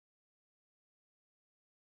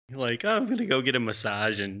Like, oh, I'm gonna go get a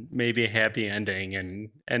massage and maybe a happy ending, and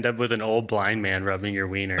end up with an old blind man rubbing your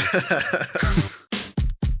wiener.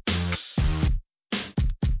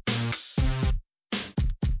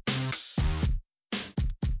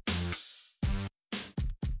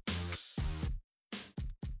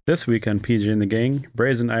 This week on PJ and the Gang,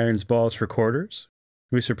 Brazen Irons balls for quarters.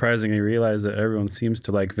 We surprisingly realize that everyone seems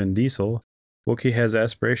to like Vin Diesel. Wookie has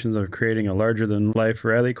aspirations of creating a larger-than-life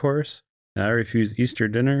rally course, and I refuse Easter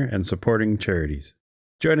dinner and supporting charities.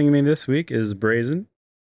 Joining me this week is Brazen,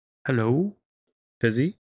 Hello.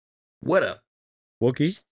 Fizzy, What up?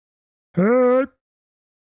 Wookie,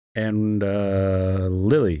 and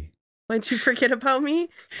Lily. Why'd you forget about me,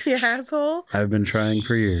 you asshole? I've been trying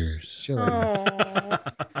for years. Oh.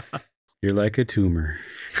 You're like a tumor.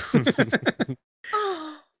 A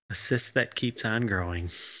cyst that keeps on growing.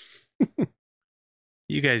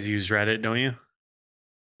 You guys use Reddit, don't you?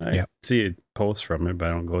 I see posts from it, but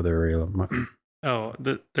I don't go there very much. Oh,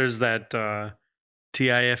 there's that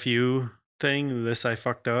TIFU thing. This I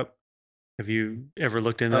fucked up. Have you ever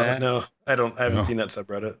looked into that? No, I haven't No. seen that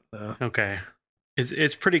subreddit. No. Okay.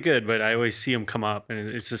 It's pretty good, but I always see them come up, and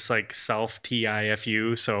it's just like self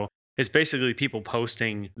TIFU. So it's basically people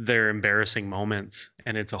posting their embarrassing moments,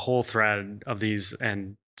 and it's a whole thread of these,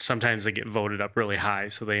 and sometimes they get voted up really high,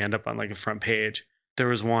 so they end up on like a front page. There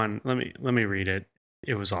was one. Let me read it.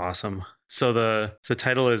 It was awesome. So the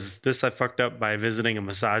title is "This I Fucked Up by Visiting a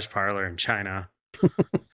Massage Parlor in China."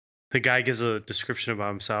 The guy gives a description about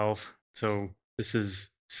himself. So this is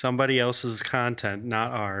somebody else's content,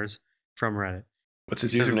 not ours, from Reddit. What's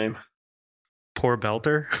his username? Poor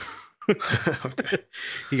Belter. Okay.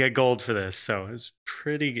 He got gold for this, so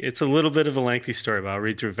it's a little bit of a lengthy story, but I'll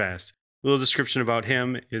read through fast. A little description about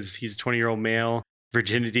him is he's a 20-year-old male.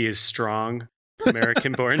 Virginity is strong.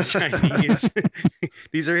 American-born Chinese.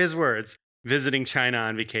 These are his words. Visiting China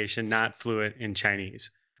on vacation, not fluent in Chinese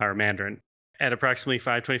or Mandarin. At approximately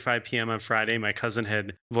 5:25 p.m. on Friday, my cousin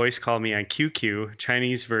had voice called me on QQ,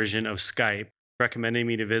 Chinese version of Skype, recommending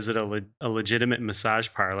me to visit a legitimate massage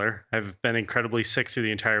parlor. I've been incredibly sick through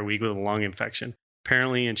the entire week with a lung infection.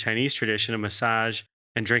 Apparently, in Chinese tradition, a massage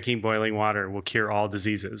and drinking boiling water will cure all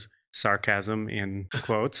diseases. Sarcasm in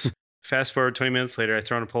quotes. Fast forward 20 minutes later, I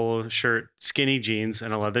throw on a polo shirt, skinny jeans,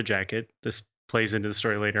 and a leather jacket. This plays into the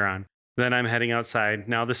story later on. Then I'm heading outside.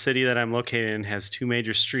 Now the city that I'm located in has two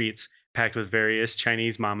major streets packed with various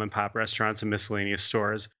Chinese mom and pop restaurants and miscellaneous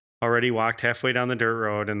stores. Already walked halfway down the dirt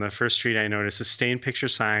road, and the first street I noticed a stained picture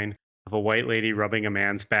sign of a white lady rubbing a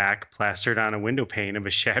man's back, plastered on a window pane of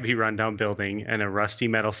a shabby rundown building, and a rusty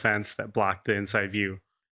metal fence that blocked the inside view.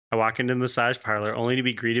 I walk into the massage parlor only to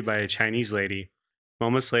be greeted by a Chinese lady.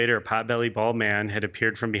 Moments later, a pot-bellied bald man had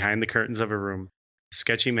appeared from behind the curtains of a room. The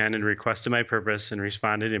sketchy man had requested my purpose and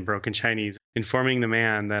responded in broken Chinese, informing the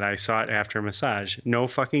man that I sought after a massage. No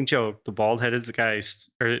fucking joke, the bald-headed guy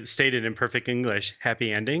stated in perfect English,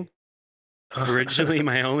 "Happy ending?" Originally,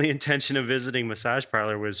 my only intention of visiting massage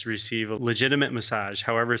parlor was to receive a legitimate massage.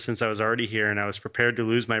 However, since I was already here and I was prepared to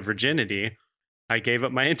lose my virginity, I gave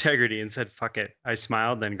up my integrity and said, fuck it. I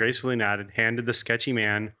smiled, then gracefully nodded, handed the sketchy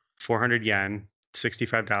man 400 yen,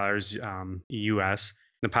 $65 US.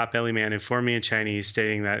 The potbelly man informed me in Chinese,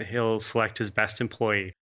 stating that he'll select his best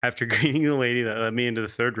employee. After greeting the lady that led me into the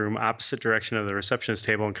third room, opposite direction of the receptionist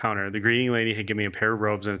table and counter, the greeting lady had given me a pair of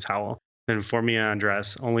robes and a towel, then informed me to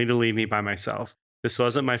undress, only to leave me by myself. This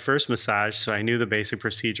wasn't my first massage, so I knew the basic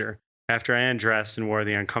procedure. After I undressed and wore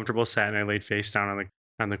the uncomfortable satin, I laid face down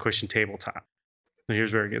on the cushioned tabletop. Now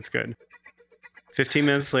here's where it gets good. 15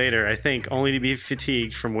 minutes later, I think, only to be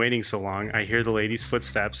fatigued from waiting so long, I hear the lady's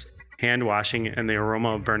footsteps, hand washing, and the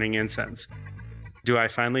aroma of burning incense. Do I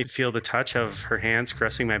finally feel the touch of her hands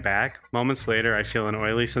caressing my back? Moments later, I feel an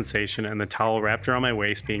oily sensation and the towel wrapped around my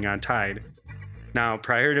waist being untied. Now,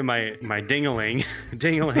 prior to my ding-a-ling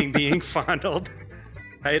being fondled,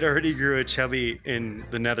 I had already grew a chubby in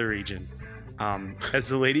the nether region. As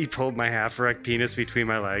the lady pulled my half-erect penis between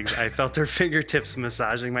my legs, I felt her fingertips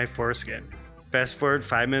massaging my foreskin. Fast forward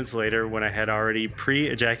 5 minutes later, when I had already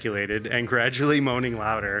pre-ejaculated and gradually moaning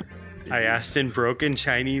louder, I asked in broken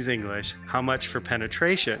Chinese English, how much for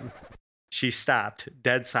penetration? She stopped,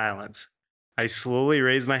 dead silence. I slowly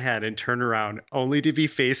raised my head and turned around, only to be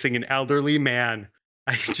facing an elderly man.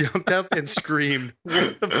 I jumped up and screamed,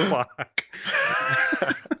 what the fuck?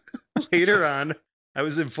 Later on, I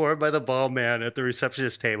was informed by the bald man at the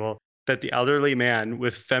receptionist table that the elderly man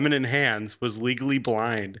with feminine hands was legally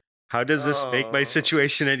blind. How does this make my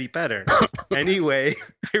situation any better? Anyway,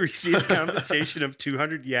 I received compensation of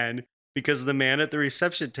 200 yen because the man at the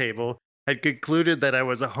reception table had concluded that I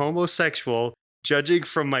was a homosexual Judging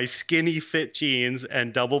from my skinny fit jeans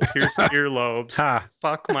and double pierced earlobes, Ha!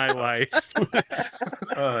 fuck my life.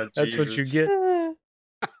 Oh, That's what you Jesus. get.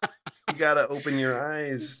 You gotta open your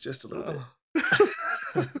eyes just a little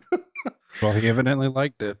bit. Well, he evidently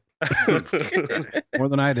liked it more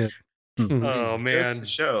than I did. Oh Goes man. to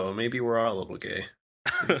show, maybe we're all a little gay.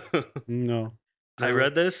 No. I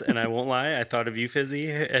read this and I won't lie, I thought of you,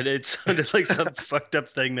 Fizzy, and it sounded like some fucked up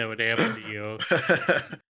thing that would happen to you.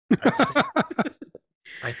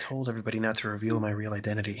 I told everybody not to reveal my real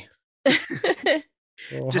identity.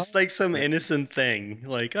 Just like some innocent thing.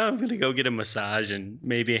 Like, oh, I'm gonna go get a massage and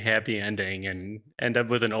maybe a happy ending and end up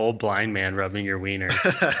with an old blind man rubbing your wiener.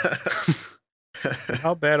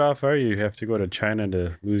 How bad off are you? You have to go to China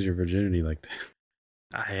to lose your virginity like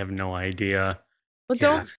that. I have no idea. Well,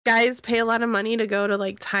 don't guys pay a lot of money to go to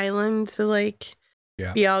like Thailand to like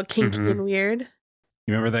Yeah. be all kinky Mhm. and weird?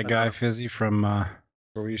 You remember that guy, Fizzy, from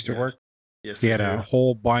where we used to Yeah. work? Yes, He I had a do.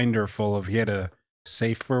 whole binder full of, he had a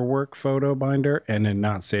safe for work photo binder and a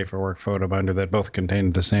not safe for work photo binder that both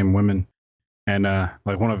contained the same women. And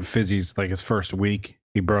like one of Fizzy's, like his first week,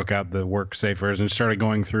 he broke out the work safers and started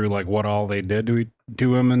going through like what all they did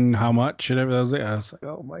to him and how much and everything. I was like,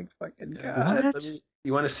 oh my fucking god. What?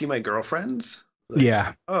 You want to see my girlfriends? Like,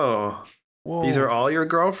 Yeah. Oh, Whoa. these are all your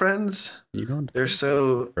girlfriends? You don't They're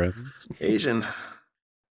so friends. Asian.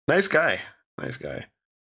 Nice guy. Nice guy.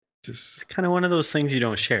 Just, Kind of one of those things you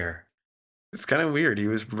don't share. it's kind of weird. He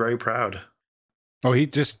was very proud. Oh, he'll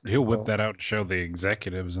whip Well- that out to show the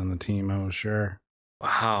executives on the team, I was sure.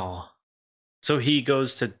 Wow. So he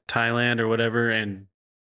goes to Thailand or whatever and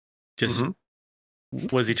just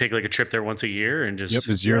Mhm. was he take like a trip there once a year and just Yep,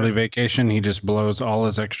 his yearly vacation, he just blows all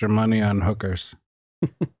his extra money on hookers.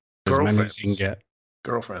 As many as he can Girlfriends. get.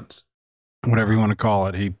 Girlfriends. Whatever you want to call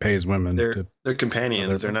it, he pays women. They're companions.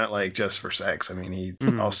 Other- They're not like just for sex. I mean, he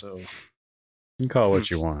Mhm. also. You can call it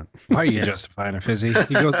what you want. Why are you Yeah. justifying it, Fizzy?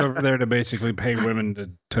 He goes over there to basically pay women to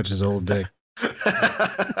touch his old dick.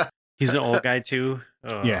 he's an old guy too?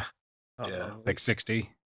 Oh. Yeah, Yeah. like 60.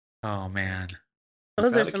 Oh man.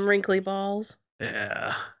 Those are Alex- some wrinkly balls.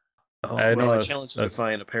 Yeah. Oh, I know Well, I that's- challenge you to that's-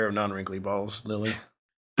 find a pair of non-wrinkly balls, Lily.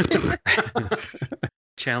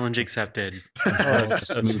 challenge accepted. A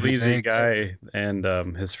Smooth as sleazy eggs. guy, and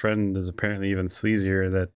his friend is apparently even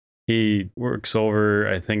sleazier. That he works over,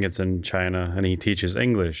 I think it's in China, and he teaches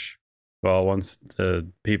English. Well, once the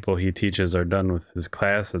people he teaches are done with his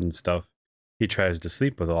class and stuff, he tries to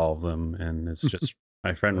sleep with all of them, and it's just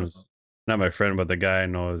my friend was not my friend, but the guy I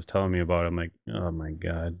know was telling me about it. I'm like, oh my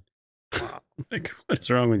god, like what's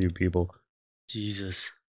wrong with you people? Jesus.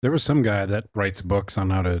 There was some guy that writes books on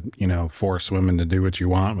how to, force women to do what you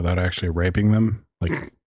want without actually raping them.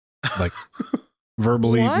 Like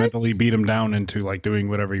verbally, What? mentally beat them down into like doing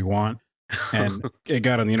whatever you want. And it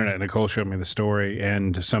got on the internet. Nicole showed me the story,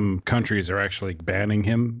 and some countries are actually banning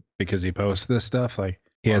him because he posts this stuff. Like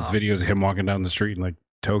he has Wow. videos of him walking down the street in like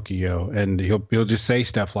Tokyo, and he'll just say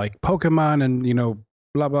stuff like Pokemon and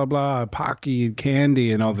blah blah blah, Pocky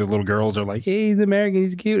candy, and all the little girls are like, "Hey, he's American,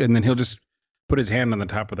 he's cute," and then he'll just put his hand on the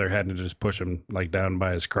top of their head and just push him like down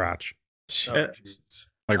by his crotch, Oh, jeez.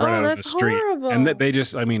 like Oh, right out on the that's street. horrible. And they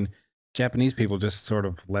just, I mean, Japanese people just sort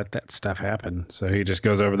of let that stuff happen. So he just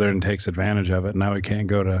goes over there and takes advantage of it. Now he can't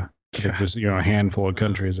go to there's a handful of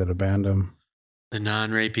countries that have banned him. The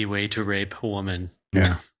non-rapey way to rape a woman.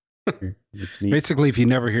 Yeah. It's neat. Basically, if you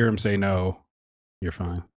never hear him say no, you're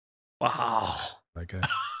fine. Wow. Like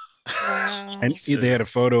Wow. and they had a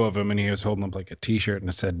photo of him, and he was holding up like a T-shirt, and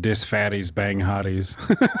it said "Dis fatties, bang hotties."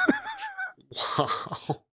 Wow.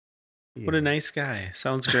 What a nice guy.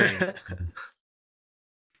 Sounds great.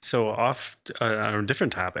 So off on a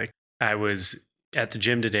different topic, I was at the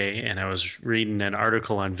gym today and I was reading an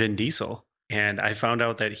article on Vin Diesel, and I found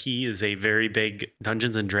out that he is a very big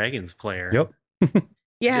Dungeons and Dragons player. Yep. I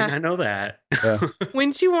Yeah. did not know that. Yeah.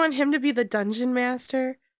 Wouldn't you want him to be the dungeon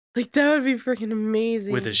master? Like that would be freaking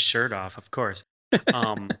amazing. With his shirt off, of course.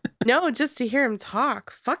 No, just to hear him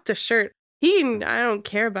talk. Fuck the shirt. I don't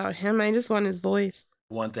care about him. I just want his voice.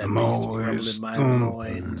 Want that I'm beast warm always in my on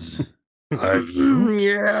loins.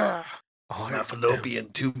 Yeah. Oh, My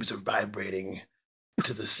fallopian tubes are vibrating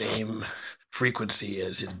to the same frequency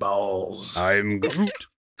as his balls. I'm Groot.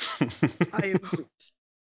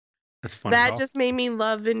 That's funny. That just made me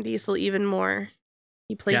love Vin Diesel even more.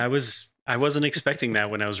 He played. Yeah, I wasn't expecting that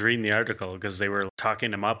when I was reading the article because they were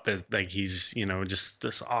talking him up as like he's, just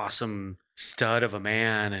this awesome stud of a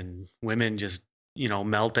man and women just,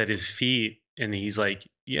 melt at his feet. And he's like,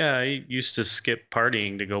 yeah, I used to skip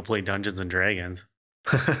partying to go play Dungeons and Dragons.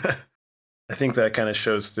 I think that kind of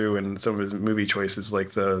shows through in some of his movie choices,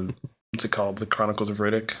 like what's it called? The Chronicles of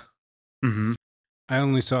Riddick. Mm-hmm. I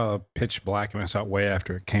only saw Pitch Black, and I saw it way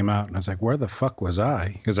after it came out, and I was like, "Where the fuck was I?"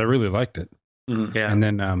 Because I really liked it. Mhm. Yeah. And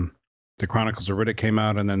then the Chronicles of Riddick came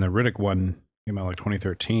out, and then the Riddick one came out like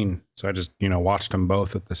 2013. So I just watched them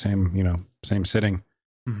both at the same sitting.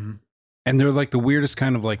 Mhm. And they're like the weirdest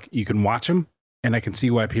kind of like you can watch them, and I can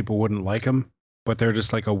see why people wouldn't like them, but they're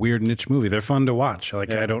just like a weird niche movie. They're fun to watch.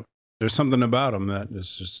 Like Yeah. there's something about them that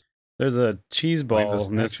is just There's a cheese Pointless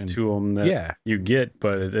ballness action. to them that yeah. you get,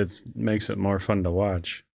 but it makes it more fun to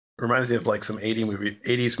watch. Reminds me of like some 80s movies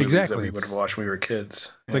that Exactly. we would have watched when we were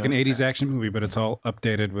kids. It's like an 80s action movie, but it's all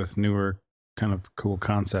updated with newer kind of cool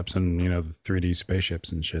concepts and, the 3D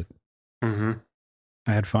spaceships and shit. Mhm.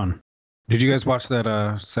 I had fun. Did you guys watch that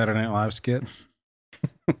Saturday Night Live skit?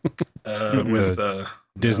 With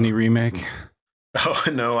Disney remake? Oh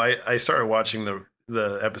no, I started watching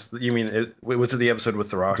the episode. You mean was it the episode with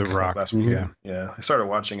The Rock? The Rock, last weekend. Yeah, I started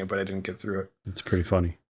watching it, but I didn't get through it. It's pretty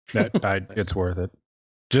funny. It's worth it.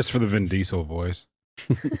 Just for the Vin Diesel voice.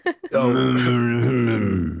 Oh,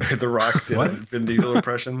 The Rock did What? a Vin Diesel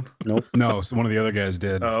impression. No, so one of the other guys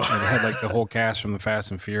did. Oh. And it had like the whole cast from the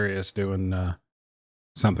Fast and Furious doing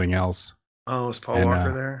something else. Oh, is Paul And,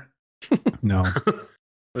 Walker there? No.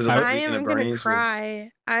 Was it I like I Weekend am at gonna Bernie's with-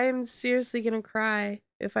 cry. I'm seriously gonna cry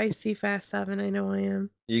if I see Fast 7. I know I am.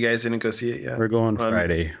 You guys didn't go see it yet? We're going Well,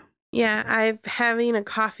 Friday. Yeah, I'm having a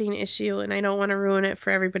coughing issue and I don't want to ruin it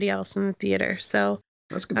for everybody else in the theater. So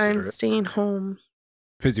Let's I'm consider it. staying home.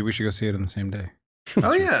 Fizzy, we should go see it on the same day.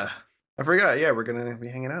 Oh yeah, I forgot. Yeah, we're gonna be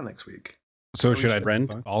hanging out next week. So should I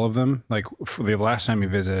rent? all of them? Like for the last time you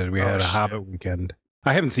visited, we Oh, had a shit. Hobbit weekend.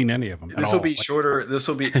 I haven't seen any of them. This will be shorter. This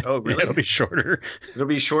will be. Oh really? It'll be shorter. It'll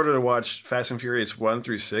be shorter to watch Fast and Furious 1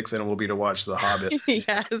 through 6 than it will be to watch The Hobbit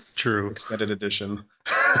Yes. True. extended edition.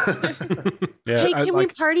 Yeah, Hey, I can we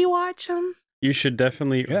like- party watch them? you should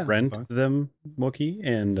definitely Yeah, rent fine. them, Wookie,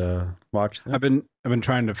 and watch them. I've been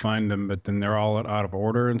trying to find them, but then they're all out of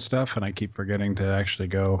order and stuff, and I keep forgetting to actually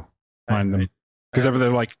go find them because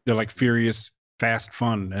they're like furious, fast,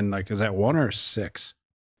 fun, and like is that 1 or 6?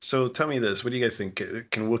 So tell me this: what do you guys think?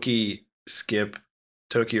 Can Wookiee skip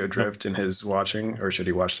Tokyo Drift in his watching, or should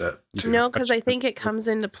he watch that too? No, because I think it comes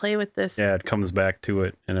into play with this. Yeah, it comes back to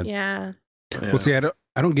it, and it's Yeah. Yeah. Well, see,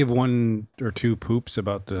 I don't give 1 or 2 poops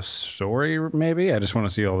about the story. Maybe I just want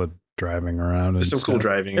to see all the driving around. There's and some cool stuff.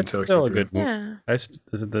 driving in it's Tokyo still a Drift. good movie.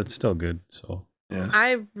 Yeah. That's still good. So Yeah.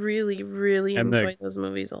 I really, really And enjoy those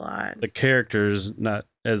movies a lot. the characters, not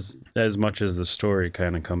as much as the story,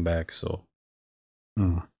 kind of come back. So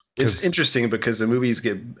Hmm. It's 'Cause- interesting because the movies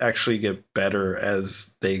actually get better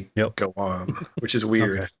as they Yep. go on, which is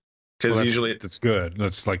weird. Okay. Because Well, usually, that's good.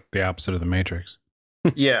 That's like the opposite of the Matrix.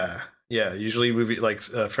 yeah, usually movie like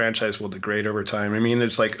franchise will degrade over time. I mean,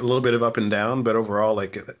 there's like a little bit of up and down, but overall,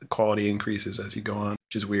 like quality increases as you go on,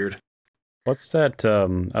 which is weird. what's that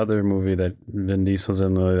other movie that Vin Diesel's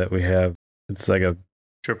in that we have? It's like a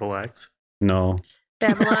Triple X. no.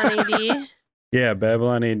 Babylon AD. Yeah,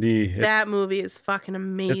 Babylon AD. That movie is fucking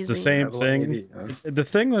amazing. It's the same Babylon thing. AD, huh? The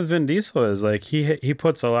thing with Vin Diesel is like he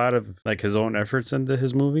puts a lot of like his own efforts into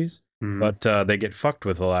his movies, Mhm. but they get fucked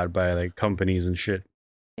with a lot by like companies and shit.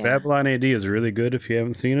 Yeah. Babylon AD is really good if you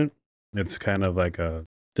haven't seen it. It's kind of like a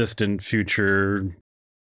distant future,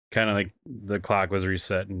 kind of like the clock was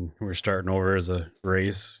reset and we're starting over as a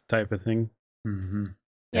race type of thing. Mhm.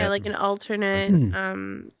 Yeah, Yeah. like an alternate.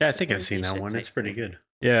 Yeah, I think I've seen that civilization one. type It's pretty thing. good.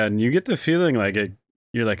 Yeah, and you get the feeling like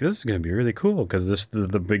you're like, this is gonna be really cool because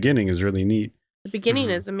the beginning is really neat, The beginning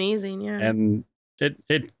Mhm. is amazing. Yeah. and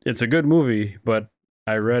it's a good movie. But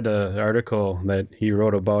I read an article that he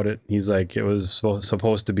wrote about it. He's like, it was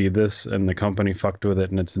supposed to be this, and the company fucked with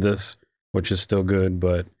it, and it's this, which is still good.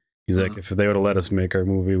 But he's like, if they would have let us make our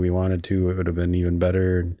movie we wanted to, it would have been even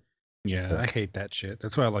better. Yeah, So- I hate that shit.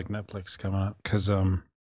 That's why I like Netflix coming up because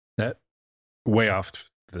that way off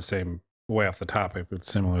the topic, but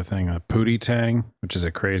similar thing. Pootie Tang, which is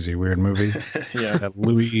a crazy weird movie. Yeah. That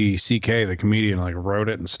Louis C.K. the comedian like wrote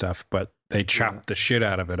it and stuff, but they chopped the shit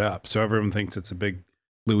out of it up, so everyone thinks it's a big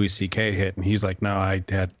Louis C.K. hit, and he's like, no, I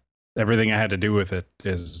had everything I had to do with it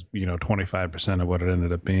is 25% of what it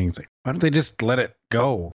ended up being. It's like, why don't they just let it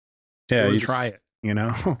go? Yeah, was- you Try it.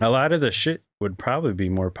 A lot of the shit would probably be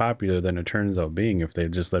more popular than it turns out being if they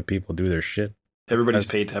just let people do their shit. Everybody's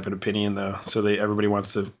That's- paid to have an opinion, though. So everybody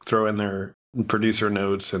wants to throw in their producer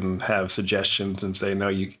notes and have suggestions and say, no,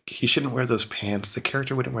 he shouldn't wear those pants. The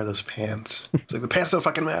character wouldn't wear those pants. It's like the pants don't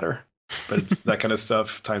fucking matter. But it's that kind of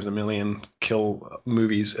stuff times a million kill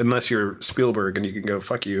movies, unless you're Spielberg and you can go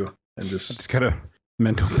fuck you and I just just got a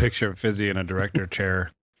mental picture of Fizzy in a director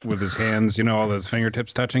chair with his hands, all those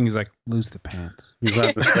fingertips touching. He's like, lose the pants. He's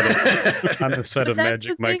on the set of But that's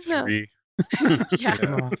Magic the Mike thing, though. 3. Yeah. Take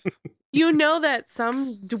 'em off. You know that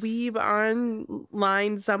some dweeb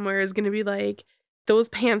online somewhere is going to be like, those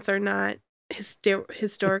pants are not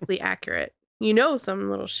historically accurate. You know, some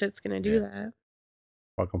little shit's going to do that.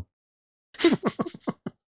 Welcome.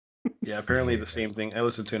 Yeah, apparently the same thing. I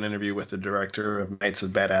listened to an interview with the director of Knights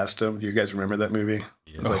of Badassdom. Do you guys remember that movie?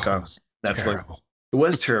 It was like on it's Netflix. terrible. It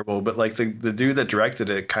was terrible, but like the dude that directed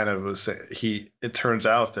it kind of was it turns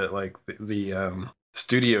out that like the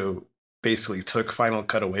studio basically took Final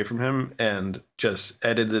Cut away from him and just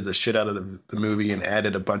edited the shit out of the movie and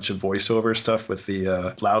added a bunch of voiceover stuff with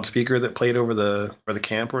the loudspeaker that played over the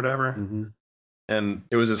camp or whatever. Mm-hmm. And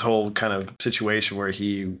it was this whole kind of situation where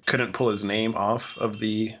he couldn't pull his name off of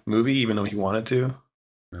the movie, even though he wanted to.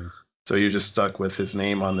 Nice. So he was just stuck with his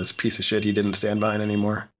name on this piece of shit he didn't stand behind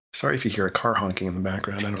anymore. Sorry if you hear a car honking in the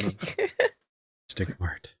background. I don't know. Stick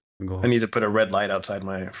Mart. I need to put a red light outside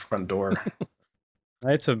my front door.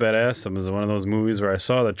 Knights of Badassdom is one of those movies where I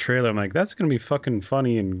saw the trailer. I'm like, that's going to be fucking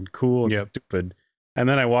funny and cool and Yep. stupid. And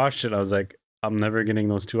then I watched it. I was like, I'm never getting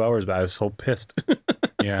those 2 hours, but I was so pissed.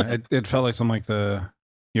 Yeah, it felt like something like the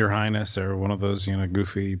Your Highness or one of those,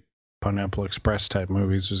 goofy Pineapple Express type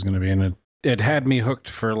movies was going to be in it. It had me hooked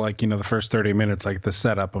for like, the first 30 minutes, like the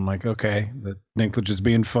setup. I'm like, okay, the Dinklage is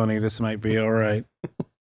being funny. This might be all right.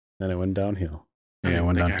 Then it went downhill. Yeah, it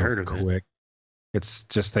went think down I heard of it. quick. It's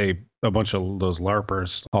just a bunch of those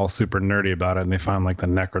LARPers all super nerdy about it, and they found like the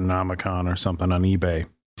Necronomicon or something on eBay.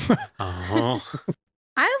 Oh,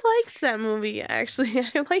 I liked that movie, actually.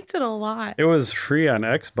 I liked it a lot. It was free on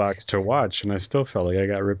Xbox to watch, and I still felt like I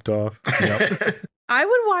got ripped off. I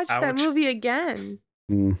would watch that Ouch. movie again.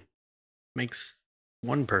 Mm. makes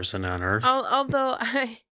one person on Earth. Although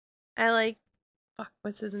I like,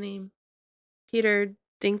 what's his name? Peter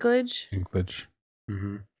Dinklage. Dinklage.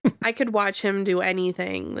 Mm-hmm. I could watch him do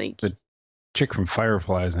anything. Like, The chick from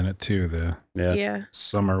Firefly's in it too, the Yeah. yeah.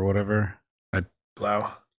 Summer whatever.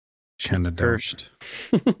 Wow. She's Kinda don't. cursed.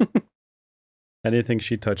 Anything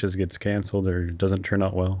she touches gets canceled or doesn't turn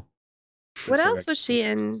out well. What So else was she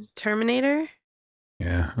in? Terminator?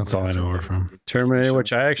 Yeah, that's all I know her from. Terminator,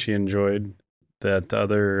 which I actually enjoyed. That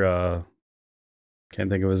other, can't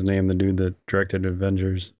think of his name, the dude that directed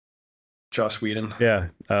Avengers. Joss Whedon. Yeah,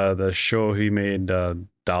 the show he made,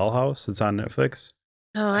 Dollhouse. It's on Netflix.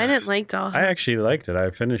 Oh, I didn't like Dollhouse. I actually liked it. I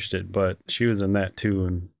finished it, but she was in that too.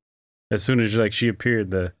 And as soon as she appeared,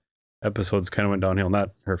 the episodes kind of went downhill. Not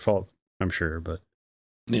her fault, I'm sure, but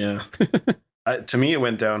Yeah. To me, it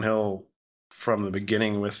went downhill from the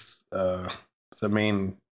beginning with the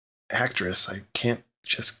main actress. I can't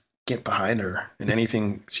just get behind her in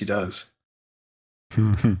anything she does.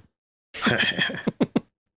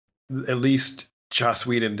 At least Joss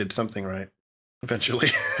Whedon did something right eventually.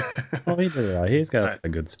 well, he did it right. He's got Right. the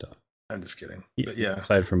good stuff. I'm just kidding. But yeah.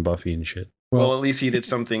 Aside from Buffy and shit. Well, at least he did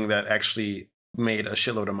something that actually made a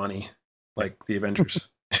shitload of money, like the Avengers.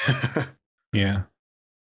 Yeah.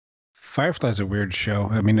 Firefly's a weird show.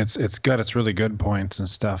 I mean, it's got its really good points and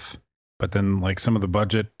stuff, but then like some of the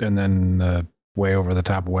budget and then way over the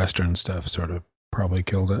top Western stuff sort of probably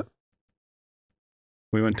killed it.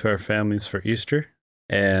 We went to our families for Easter,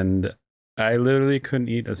 and I literally couldn't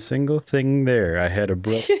eat a single thing there. I had a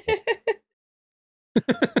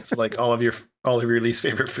It's like all of your least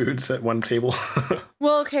favorite foods at one table.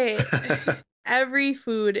 Well, okay. Every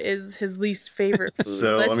food is his least favorite food.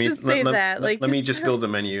 So Let's I mean, just say that. let me it's just not- build the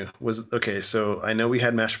menu. Okay, so I know we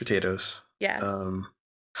had mashed potatoes. Yes.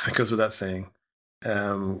 It goes without saying.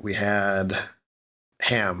 We had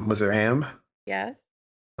ham. Was there ham? Yes.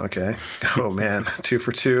 Okay. Oh man, 2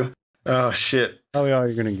 for 2. Oh shit. How are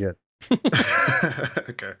you gonna get?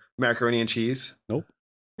 Okay. Macaroni and cheese. No,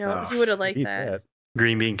 Oh, he would have liked Eat that.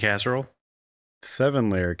 Green bean casserole.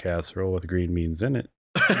 7-layer casserole with green beans in it.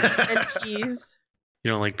 And cheese. You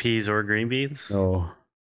don't like peas or green beans? No.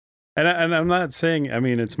 And I'm not saying, I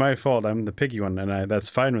mean, it's my fault. I'm the picky one, and that's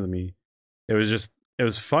fine with me. It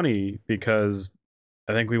was funny because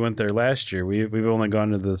I think we went there last year. We've only gone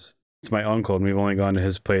to this. It's my uncle, and we've only gone to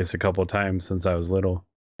his place a couple of times since I was little.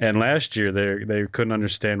 And last year, they couldn't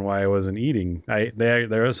understand why I wasn't eating.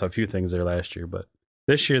 There was a few things there last year, but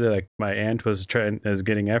this year, they're like, my aunt was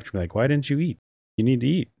getting after me, like, why didn't you eat? You need to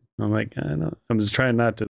eat. I'm like, I know. I'm just trying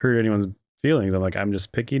not to hurt anyone's feelings. I'm like, I'm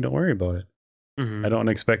just picky. Don't worry about it. Mhm. I don't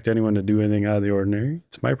expect anyone to do anything out of the ordinary.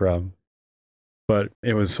 It's my problem. But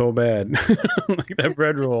it was so bad. Like that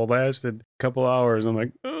bread roll lasted a couple hours. I'm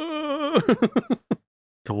like,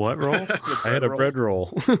 The what roll? I had a bread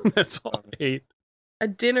roll. That's all I ate. A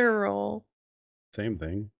dinner roll. Same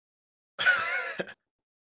thing.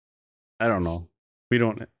 I don't know. We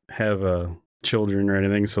don't have children or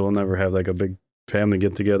anything, so we'll never have like a big family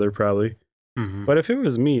get together probably. Mhm. But if it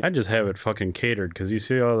was me, I'd just have it fucking catered because you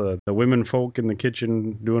see all the women folk in the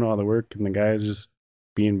kitchen doing all the work and the guys just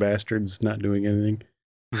being bastards, not doing anything.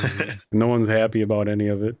 Mhm. No one's happy about any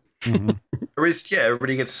of it. Mhm.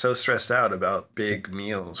 Everybody gets so stressed out about big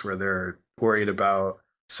meals where they're worried about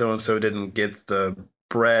so and so didn't get the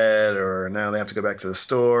bread, or now they have to go back to the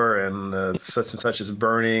store and the such and such is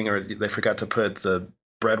burning, or they forgot to put the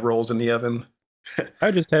bread rolls in the oven.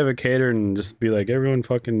 I'd just have it catered and just be like, everyone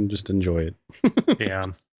fucking just enjoy it. Yeah.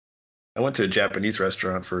 I went to a Japanese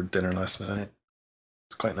restaurant for dinner last night.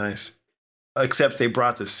 It's quite nice. Except they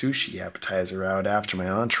brought the sushi appetizer out after my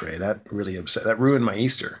entree. That really upset. That ruined my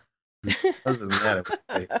Easter. Other than that, it was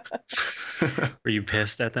great. Were you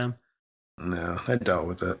pissed at them? No, I dealt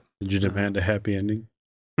with it. Did you demand a happy ending?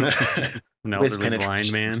 An With elderly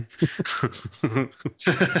blind man. penetration.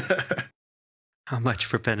 How much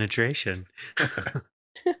for penetration?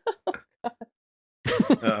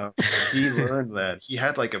 He learned that. He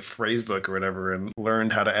had like a phrase book or whatever and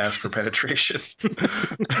learned how to ask for penetration.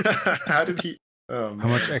 How did he? How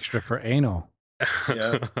much extra for anal?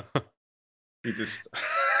 Yeah. He just.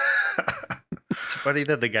 It's funny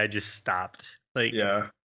that the guy just stopped. Like, Yeah.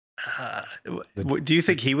 Do you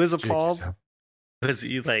think he was Jig appalled? yourself. Was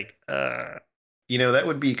he like, You know, that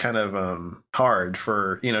would be kind of hard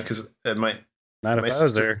for, because it might. Not if My I was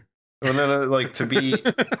sister- there. Well, no, like to be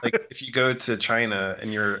like if you go to China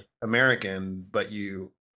and you're American, but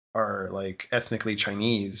you are like ethnically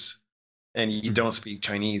Chinese and you don't speak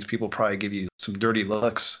Chinese, people probably give you some dirty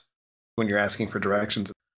looks when you're asking for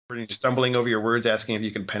directions. When you're stumbling over your words, asking if you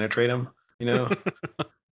can penetrate them,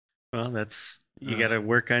 well, that's you got to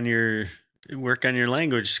work on your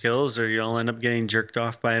language skills, or you'll end up getting jerked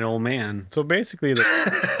off by an old man. So basically,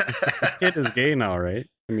 the kid is gay now, right?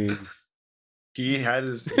 I mean, He had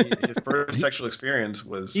his first sexual experience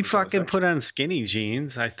was. He fucking put on skinny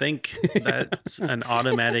jeans. I think that's an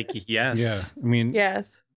automatic yes. Yeah, I mean,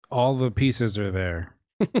 Yes. all the pieces are there.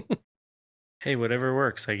 Hey, whatever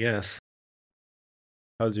works, I guess.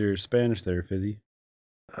 how's your Spanish there, Fizzy?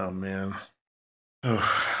 Oh man.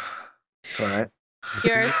 Oh, it's all right.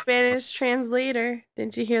 You're a Spanish translator.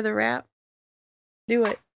 Didn't you hear the rap? Do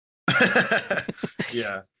it.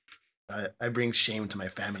 Yeah. I bring shame to my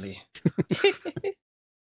family.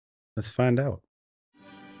 Let's find out.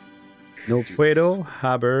 No Let's do puedo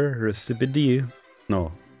haber recibido.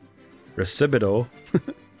 No. Recibido.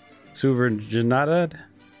 Su virginidad,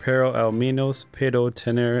 pero al menos puedo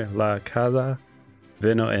tener la casa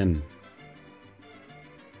vino en.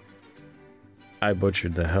 I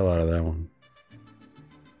butchered the hell out of that one.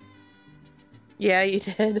 Yeah, you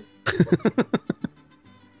did.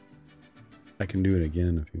 I can do it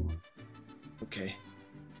again if you want. Okay.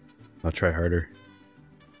 I'll try harder.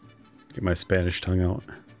 Get my Spanish tongue out.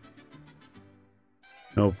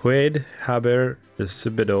 No puede haber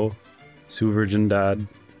recibido su virginidad,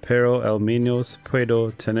 pero al menos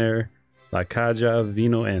puedo tener la caja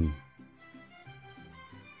vino en.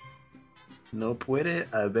 No puede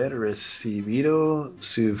haber recibido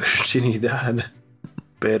su virginidad,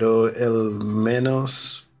 pero el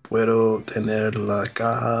menos puedo tener la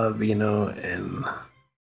caja vino en.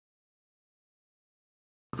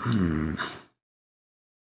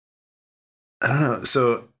 I don't know.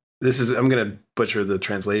 So I'm gonna butcher the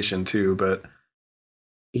translation too, but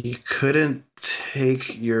you couldn't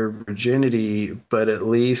take your virginity, but at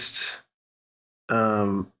least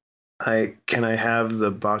I have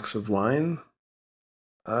the box of wine?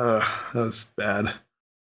 That's bad.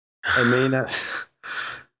 I may not.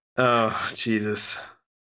 Oh, Jesus.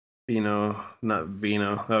 Vino, not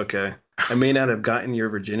vino. Okay. I may not have gotten your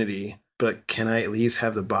virginity, but can I at least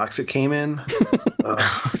have the box it came in? Oh,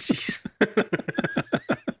 jeez.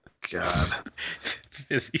 God.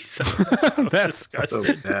 Fizzy so That's So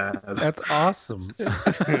disgusted. bad. That's awesome.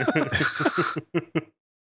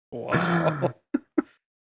 Wow.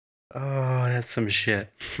 Oh, that's some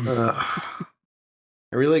shit.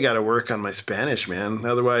 I really got to work on my Spanish, man.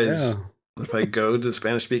 Otherwise, if I go to a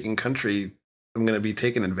Spanish-speaking country, I'm going to be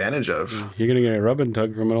taken advantage of. You're going to get a rub and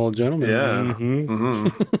tug from an old gentleman. Yeah.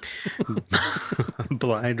 Mhm.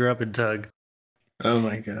 Blind rub and tug. Oh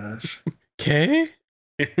my gosh. Okay.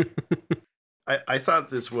 I thought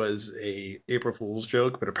this was a April Fool's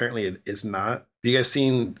joke, but apparently it is not. Have you guys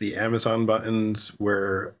seen the Amazon buttons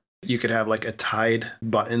where you could have like a Tide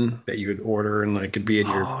button that you would order and like it'd be in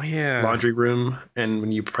your laundry room, and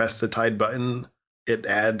when you press the Tide button, it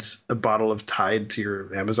adds a bottle of Tide to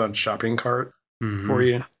your Amazon shopping cart for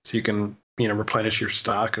you, so you can replenish your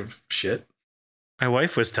stock of shit. My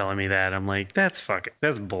wife was telling me that. I'm like, that's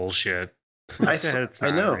bullshit. That's I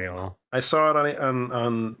not know. real. I saw it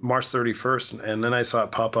on March 31st, and then I saw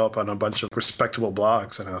it pop up on a bunch of respectable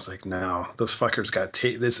blogs, and I was like, "No, those fuckers got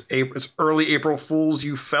this. It's early April Fools.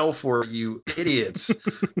 You fell for it, you idiots."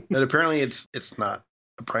 And apparently, it's not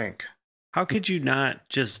a prank. How could you not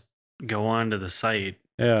just go onto the site?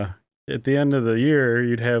 Yeah. At the end of the year,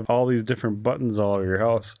 you'd have all these different buttons all over your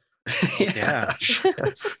house. Yeah.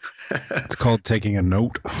 It's called taking a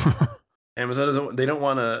note. Amazon doesn't. They don't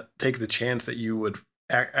want to take the chance that you would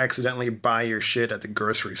accidentally buy your shit at the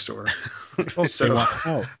grocery store. They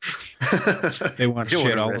want, they want You don't shit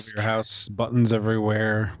wanna all over risk- your house, buttons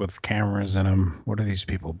everywhere with cameras in them. What are these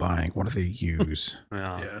people buying? What do they use?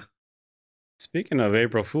 Well, Yeah. Speaking of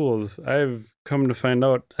April Fools, I've come to find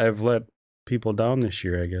out I've let people down this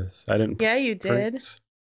year, I guess. I didn't Yeah, you did. pranks.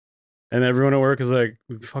 And everyone at work is like,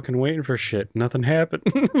 fucking waiting for shit. Nothing happened.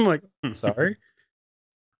 I'm like, sorry.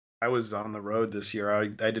 I was on the road this year. I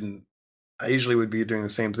didn't. I usually would be doing the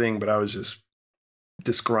same thing, but I was just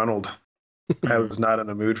disgruntled. I was not in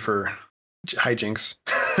a mood for hijinks.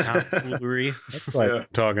 tomfoolery. That's why Yeah. he's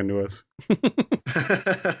talking to us.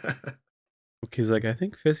 He's like, I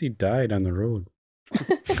think Fizzy died on the road.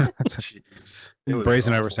 That's Jeez. It was Braze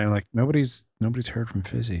and I were awful. saying like nobody's heard from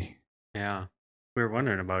Fizzy. Yeah. We were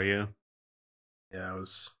wondering about you. Yeah, I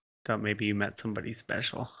was. Thought maybe you met somebody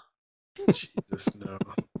special. Jesus, no.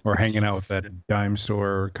 Or hanging out with Jesus. that dime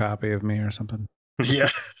store copy of me or something. Yeah.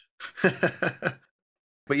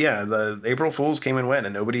 But yeah, the April Fools came and went,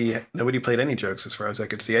 and nobody played any jokes as far as I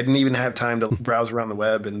could see. I didn't even have time to browse around the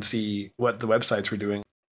web and see what the websites were doing.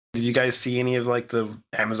 Did you guys see any of like the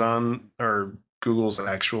Amazon or Google's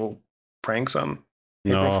actual pranks on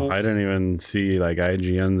April No, Fools? I didn't even see like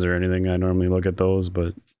IGNs or anything. I normally look at those,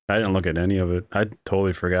 but I didn't look at any of it. I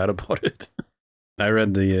totally forgot about it. I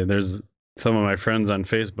read there's some of my friends on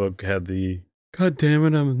Facebook had God damn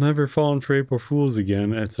it, I'm never falling for April Fools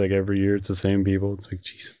again. It's like every year it's the same people. It's like,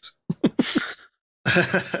 Jesus.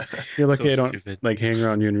 You're lucky So I don't stupid. like hang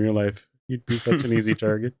around you in real life. You'd be such an easy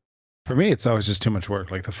target. For me, it's always just too much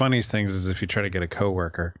work. Like the funniest things is if you try to get a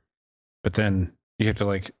coworker, but then you have to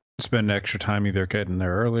like spend extra time either getting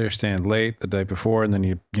there early or staying late the day before, and then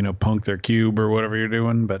you punk their cube or whatever you're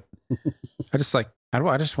doing. But I just like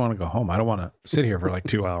I just want to go home. I don't want to sit here for like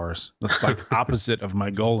 2 hours. That's like opposite of my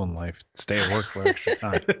goal in life. Stay at work for extra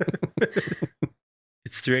time.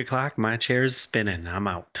 It's 3:00. My chair's spinning. I'm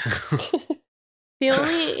out. The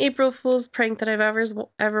only April Fool's prank that I've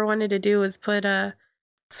ever wanted to do was put a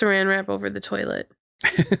saran wrap over the toilet.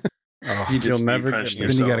 Oh, You just You'll never be get punishing me.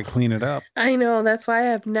 then you got to yourself. clean it up. I know, that's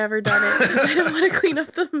why I've never done it. 'Cause I don't want to clean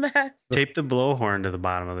up the mess. Tape the blowhorn to the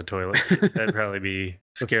bottom of the toilet. That'd probably be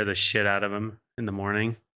scare the shit out of him in the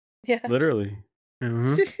morning. Yeah. Literally.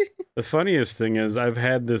 Mhm. The funniest thing is I've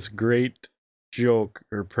had this great joke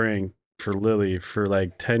or prank for Lily for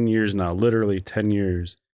like 10 years now, literally 10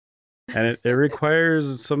 years. And it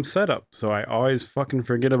requires some setup. So I always fucking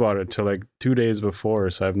forget about it till like 2 days before.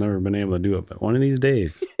 So I've never been able to do it. But one of these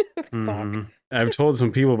days, Fuck. Mhm. I've told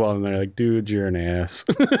some people about it and they're like, dude, you're an ass.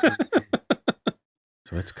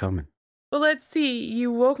 So it's coming. Well, let's see.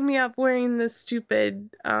 You woke me up wearing this stupid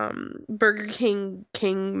Burger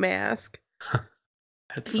King mask.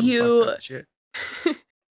 That's some You- fucked up shit.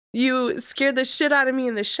 You scared the shit out of me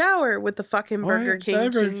in the shower with the fucking Oh, Burger yeah. Did I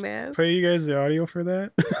ever King mask. Play you guys the audio for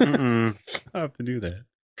that? Mm-mm. I'll have to do that.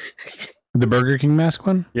 The Burger King mask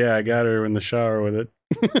one? Yeah, I got her in the shower with it.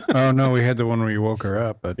 Oh no, we had the one where you woke her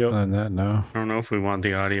up, but Yep. other than that, no. I don't know if we want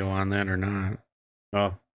the audio on that or not.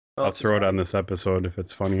 Oh, Oh, I'll throw it on this episode if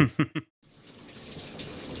it's funny.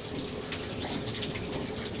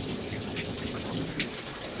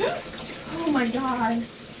 Oh my god.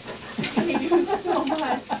 I hate you so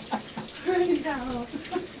much. Right now.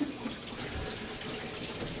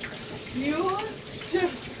 You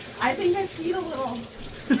just, I think I peed a little.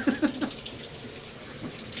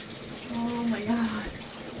 Oh my god.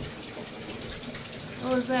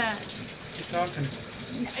 What was that? Keep talking.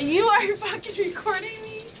 You are fucking recording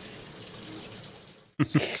me?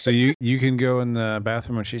 So you can go in the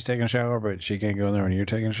bathroom when she's taking a shower, but she can't go in there when you're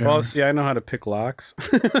taking a shower. Well, see, I know how to pick locks.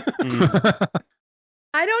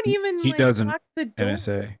 I don't even He like doesn't, lock the door.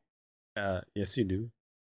 NSA. Yes, you do.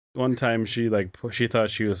 One time she she thought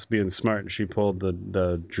she was being smart and she pulled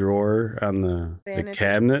the drawer on the Vanity.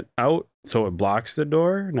 cabinet out so it blocks the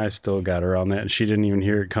door, and I still got her on that, and she didn't even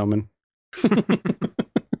hear it coming.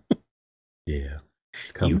 Yeah,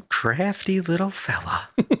 it's coming. You crafty little fella.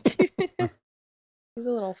 He's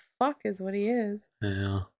a little fuck is what he is.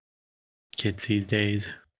 Yeah. Kids these days.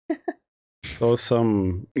 So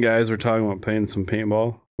some guys were talking about playing some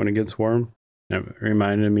paintball when it gets warm. It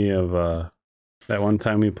reminded me of That one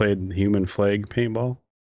time we played human flag paintball.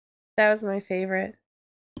 That was my favorite.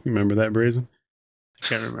 Remember that, Brazen? I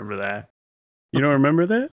can't remember that. You don't remember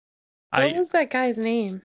that? What was that guy's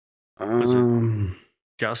name? Was it-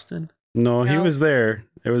 Justin? No, he No. was there.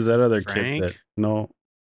 It was that other kid Frank? that no.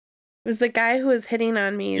 It was the guy who was hitting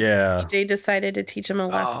on me. so Yeah. PJ decided to teach him a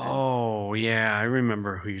lesson. Oh, yeah. I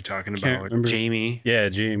remember who you're talking Can't about. remember. Jamie. Yeah,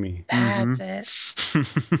 Jamie. That's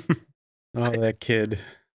Mhm. it. Oh, that kid.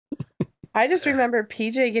 I just remember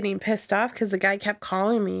PJ getting pissed off because the guy kept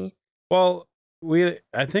calling me. Well,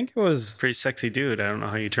 I think it was Pretty sexy dude. I don't know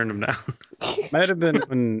how you turned him down. might have been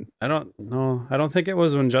when I don't know. I don't think it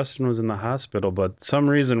was when Justin was in the hospital, but some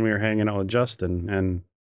reason we were hanging out with Justin, and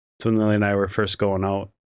so Lily and I were first going out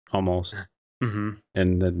almost, hmm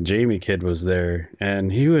and the Jamie kid was there,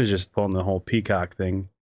 and he was just pulling the whole peacock thing,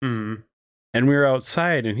 hmm and we were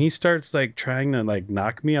outside, and he starts like trying to like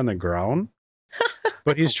knock me on the ground,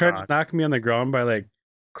 but he's Oh, trying God. to knock me on the ground by like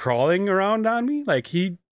crawling around on me, like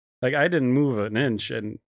I didn't move an inch,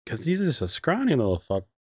 and because he's just a scrawny little fuck.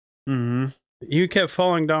 hmm You kept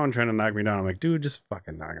falling down trying to knock me down. I'm like, dude, just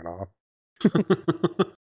fucking knock it off.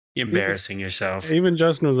 Embarrassing yourself. Even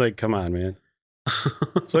Justin was like, come on, man.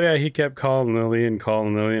 So yeah, he kept calling Lily, and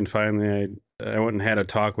finally I went and had a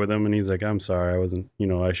talk with him, and he's like, I'm sorry, I wasn't,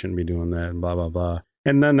 I shouldn't be doing that, and blah, blah, blah.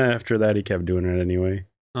 And then after that, he kept doing it anyway.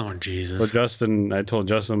 Oh, So Jesus. I told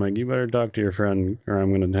Justin, I'm like, you better talk to your friend, or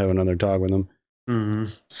I'm going to have another talk with him. hmm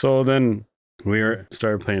So then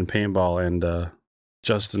started playing paintball, and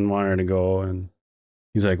Justin wanted to go, and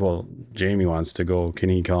he's like, well, Jamie wants to go. Can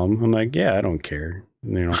he come? I'm like, yeah, I don't care.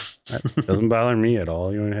 That doesn't bother me at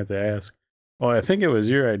all. You don't have to ask. Oh, I think it was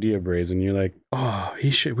your idea, Brazen. You're like, oh,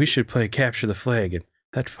 we should play capture the flag, and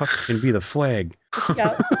that fuck can be the flag.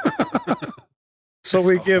 Yeah. So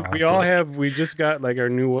That's awesome. we just got like our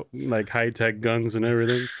new like high tech guns and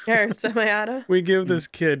everything. Or semi-auto. We give this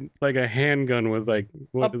kid like a handgun with like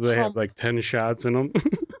what A do they have pump. like 10 shots in them?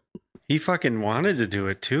 He fucking wanted to do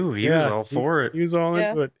it too. He was all for it. He was all Yeah.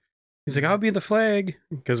 into it. He's like, I'll be the flag,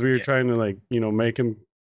 because we were Yeah. trying to like make him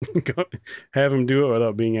have him do it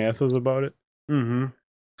without being asses about it. hmm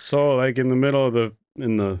So like in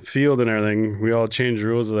the field and everything, we all changed the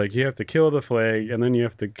rules. Like you have to kill the flag, and then you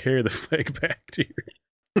have to carry the flag back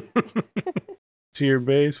to your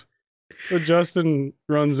base. So Justin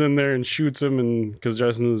runs in there and shoots him, and because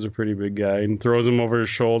Justin is a pretty big guy, and throws him over his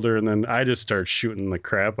shoulder, and then I just start shooting the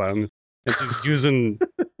crap out of him. And he's using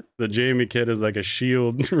the Jamie kid as like a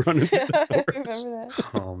shield running through I the remember doors. that.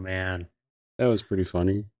 Oh, man. That was pretty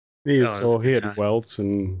funny. He That was a he good had time. welts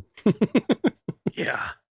and Yeah.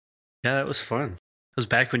 Yeah, that was fun. It was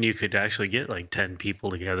back when you could actually get like 10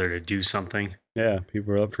 people together to do something. yeah,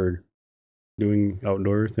 people were up for doing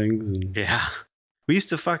outdoor things and Yeah. We used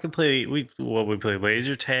to fucking play we played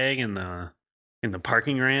laser tag in the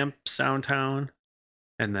parking ramps downtown,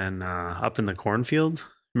 and then up in the cornfields.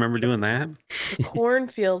 Remember doing that? The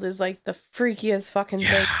cornfield is like the freakiest fucking thing.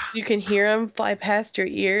 Yeah. So you can hear them fly past your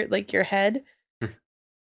ear, like your head.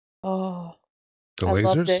 Oh, The I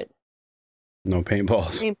loved lasers? it. no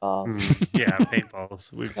paintballs. Paintballs. Yeah,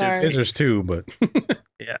 paintballs. We did Sorry. Lasers too, but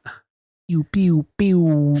yeah. Pew, pew,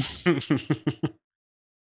 pew.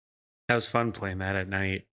 That was fun playing that at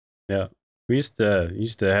night. yeah. We used to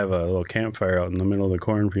have a little campfire out in the middle of the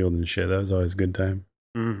cornfield and shit. That was always a good time.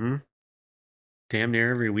 Mm-hmm. Damn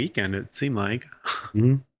near every weekend, it seemed like.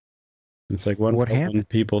 Mm-hmm. It's like What when happened?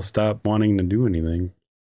 people stop wanting to do anything.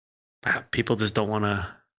 People just don't want to.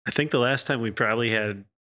 I think the last time we probably had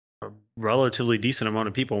a relatively decent amount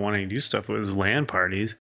of people wanting to do stuff was LAN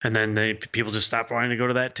parties, and then people just stopped wanting to go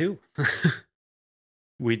to that too.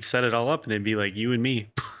 We'd set it all up, and it'd be like you and me.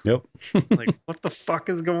 Yep. Like, what the fuck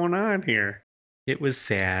is going on here? It was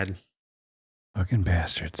sad. Fucking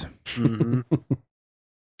bastards. Mhm.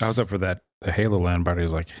 I was up for that. The Halo LAN party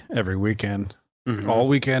is like every weekend, Mhm. all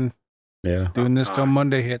weekend, Yeah. doing this till God.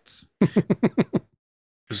 Monday hits. It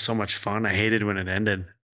was so much fun. I hated when it ended.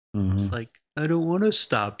 It's like, I don't want to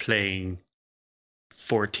stop playing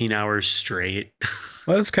 14 hours straight.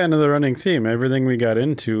 Well, that's kind of the running theme. Everything we got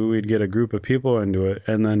into, we'd get a group of people into it,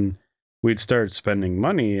 and then we'd start spending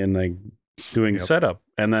money and like doing Yep. setup.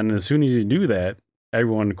 And then as soon as you do that,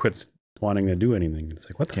 everyone quits wanting to do anything. It's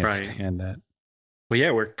like, what the Can't Right. stand that. Well, yeah,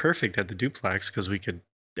 it worked perfect at the duplex because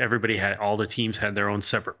all the teams had their own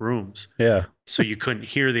separate rooms. Yeah. So you couldn't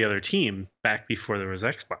hear the other team back before there was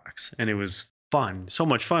Xbox. And it was fun. So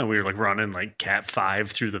much fun. We were like running like Cat 5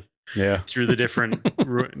 through the different,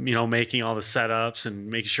 making all the setups and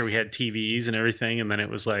making sure we had TVs and everything. And then it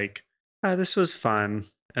was like, this was fun.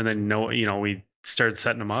 And then, we started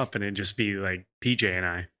setting them up and it'd just be like PJ and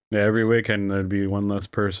I. Yeah, every weekend there'd be one less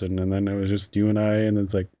person, and then it was just you and I, and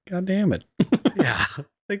it's like, God damn it. Yeah.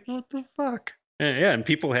 Like, what the fuck? Yeah, and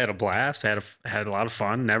people had a blast, had a lot of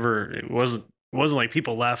fun. It wasn't like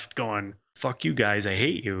people left going, fuck you guys, I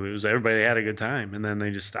hate you. It was everybody had a good time, and then they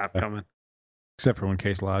just stopped coming. Except for when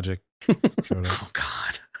Case Logic showed up. Oh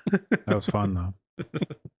God. That was fun though.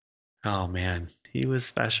 Oh man, he was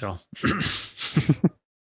special.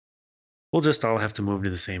 We'll just all have to move to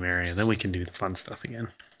the same area, then we can do the fun stuff again.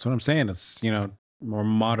 That's what I'm saying. It's, more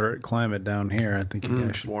moderate climate down here. I think you guys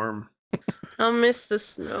It's should. warm. I'll miss the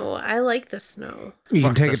snow. I like the snow. You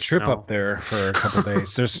can Fuck take the a trip snow. up there for a couple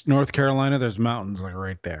days. There's North Carolina. There's mountains like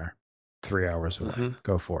right there, 3 hours away. Mhm.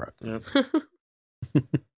 Go for it. Yep.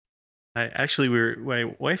 My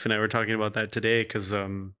wife and I were talking about that today because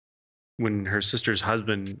when her sister's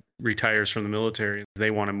husband retires from the military,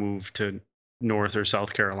 they want to move to North or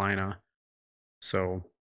South Carolina. So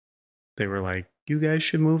they were like, "You guys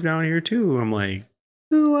should move down here too." I'm like,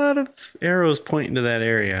 "There's a lot of arrows pointing to that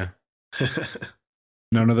area."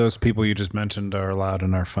 None of those people you just mentioned are allowed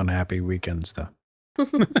in our fun, happy weekends, though. I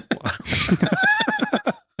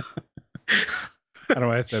don't know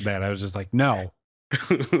why I said that. I was just like, no.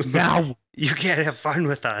 No. You can't have fun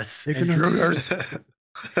with us. Intruders.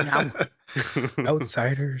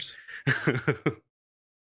 Outsiders.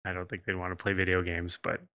 I don't think they'd want to play video games,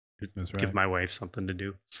 but That's give right. my wife something to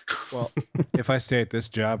do. Well, if I stay at this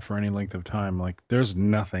job for any length of time, like there's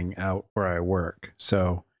nothing out where I work.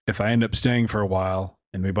 So if I end up staying for a while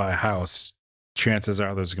and we buy a house, chances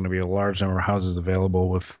are there's going to be a large number of houses available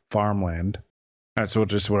with farmland. That's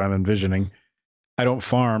just what I'm envisioning. I don't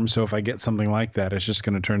farm, so if I get something like that, it's just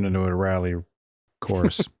going to turn into a rally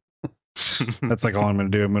course. That's like all I'm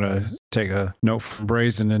going to do. I'm going to take a note from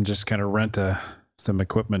Brazen and just kind of rent some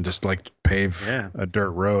equipment, just like pave a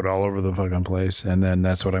dirt road all over the fucking place. And then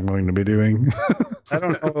that's what I'm going to be doing. I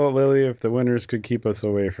don't know, Lily, if the winters could keep us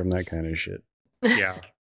away from that kind of shit. Yeah.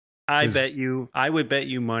 I 'Cause- would bet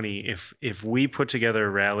you money if we put together a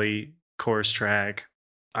rally course track,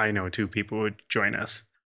 I know 2 people would join us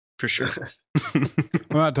for sure. I'm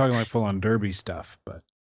not talking like full on derby stuff, but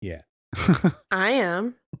yeah. I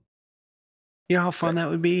am. You know how fun that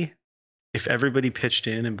would be if everybody pitched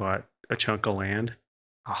in and bought a chunk of land?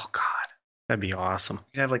 Oh God, that'd be awesome.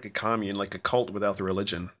 You have like a commune, like a cult without the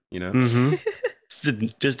religion, Mm-hmm.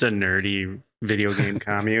 Just a nerdy video game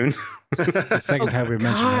commune. The second time we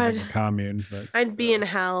mentioned having a God. commune, but I'd be in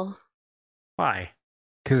hell. Why?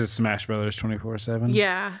 because it's Smash Brothers 24/7.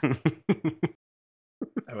 Yeah.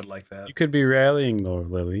 I would like that. You could be rallying, though,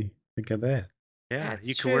 Lily. Think of that. Yeah, That's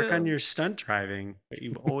you could work on true. your stunt driving that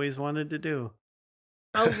you've always wanted to do.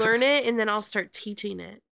 I'll learn it and then I'll start teaching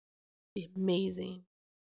it. Be amazing.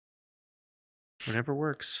 Whatever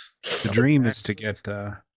works. The dream is to get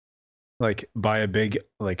buy a big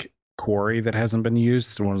quarry that hasn't been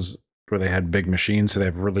used. The ones where they had big machines, so they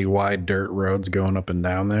have really wide dirt roads going up and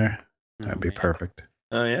down there. That'd be man. perfect.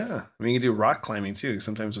 Oh yeah, I mean you can do rock climbing too.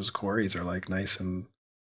 Sometimes those quarries are like nice and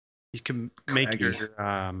You can make Craggy. your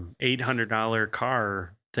 $800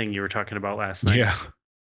 car thing you were talking about last night. Yeah.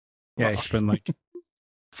 Yeah, you Well. spend like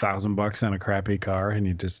 $1,000 on a crappy car and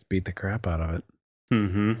you just beat the crap out of it.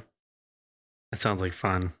 Mm-hmm. That sounds like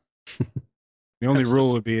fun. The only That's rule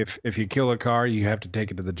just- would be if you kill a car, you have to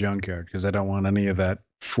take it to the junkyard because I don't want any of that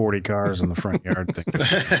 40 cars in the front yard thing.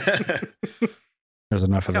 There's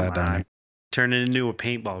enough of Come that down on. there. Turn it into a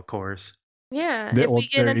paintball course. Yeah. There- If well, we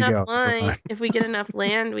get there you enough go. Never land, mind. if we get enough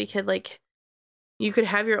land, we could you could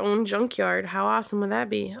have your own junkyard. How awesome would that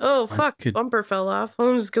be? Oh I fuck, could- bumper fell off.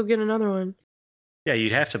 I'll just go get another one. Yeah,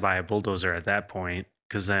 you'd have to buy a bulldozer at that point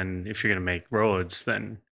because then if you're going to make roads,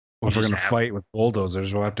 then Well, if you we're just going to have- fight with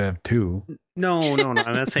bulldozers, we'll have to have two. No. I'm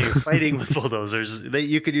not saying fighting with bulldozers. That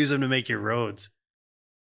you could use them to make your roads.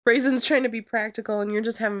 Brazen's trying to be practical and you're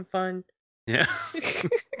just having fun. Yeah.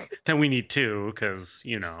 Then we need 2 because,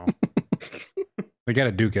 We got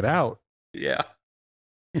to duke it out. yeah.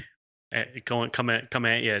 Come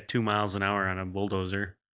at you at 2 miles an hour on a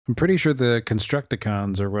bulldozer. I'm pretty sure the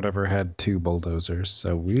Constructicons or whatever had 2 bulldozers,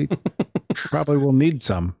 so we probably will need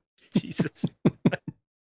some. Jesus.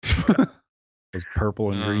 Those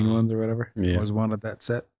purple and green ones or whatever. Yeah. Always wanted that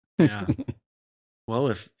set. Yeah. Well,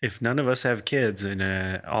 if none of us have kids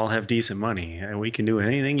and all have decent money, we can do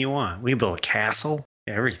anything you want. We can build a castle,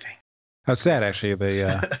 everything. How sad, actually.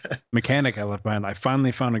 The mechanic I left behind, I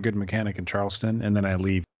finally found a good mechanic in Charleston, and then I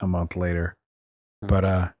leave a month later.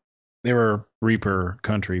 But they were Reaper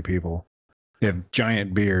country people. They have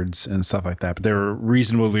giant beards and stuff like that, but they were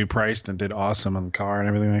reasonably priced and did awesome on the car and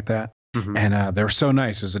everything like that. Mhm. And they were so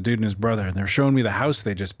nice. There's a dude and his brother, and they were showing me the house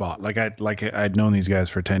they just bought. I'd known these guys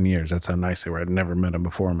for 10 years. That's how nice they were. I'd never met them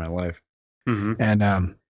before in my life. Mhm.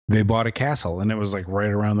 And they bought a castle, and it was like right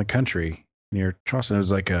around the country near Charleston. It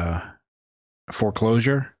was like a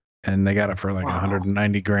foreclosure, and they got it for like Wow.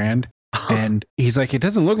 190 grand. And he's like, it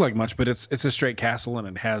doesn't look like much, but it's a straight castle, and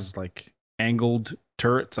it has like angled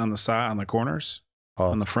turrets on the side, on the corners,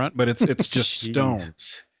 on the front, but it's just stone.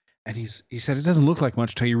 Jesus. And he said it doesn't look like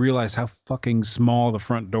much till you realize how fucking small the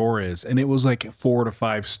front door is, and it was like 4 to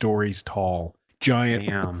 5 stories tall, giant.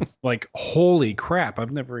 Damn. Like, holy crap!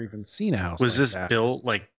 I've never even seen a house. Was like this that. built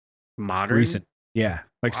like modern? Recent? Yeah,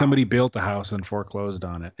 like Wow. somebody built the house and foreclosed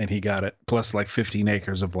on it, and he got it plus like 15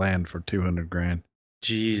 acres of land for 200 grand.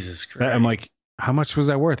 Jesus Christ. I'm like, how much was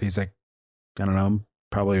that worth? He's like, I don't know,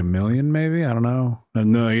 probably $1 million, maybe. I don't know.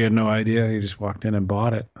 No, he had no idea. He just walked in and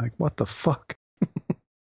bought it. Like, what the fuck?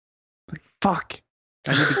 Like, fuck!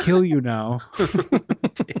 I need to kill you now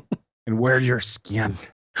and wear your skin.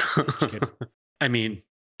 kidding. I mean,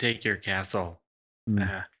 take your castle. Mm.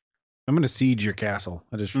 Ah, I'm gonna siege your castle.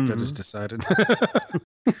 I just Mhm. decided.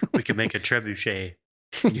 we could make a trebuchet.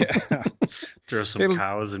 Yeah, Throw some It'll-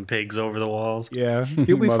 cows and pigs over the walls. yeah.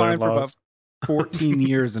 He'll be fine for about Mother-in-laws. 14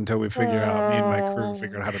 years until we figure out. Me and my crew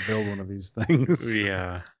figure out how to build one of these things.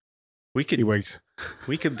 Yeah. We He could wakes.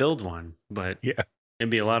 we could build one, but Yeah. it'd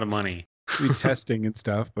be a lot of money. We testing and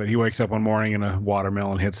stuff, but he wakes up one morning and a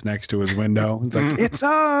watermelon hits next to his window. It's like, it's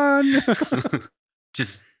on.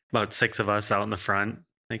 Just about 6 of us out in the front.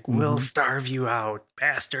 Like, we'll Mhm. starve you out,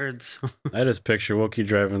 bastards. I just picture Wookie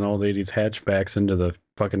driving old 80s hatchbacks into the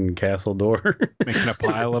fucking castle door. Making a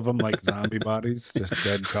pile of them like zombie bodies, just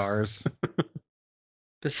dead cars.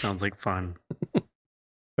 This sounds like fun.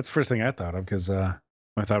 That's the first thing I thought of because I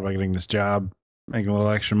thought about getting this job, making a little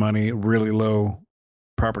extra money, really low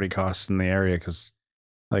property costs in the area. Because,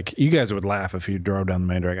 like, you guys would laugh if you drove down the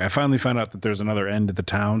main drag. I finally found out that there's another end of the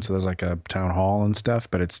town, so there's like a town hall and stuff,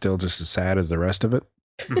 but it's still just as sad as the rest of it.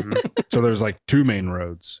 Mhm. So there's like 2 main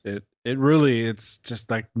roads. It's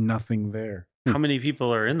just like nothing there. How many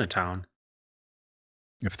people are in the town?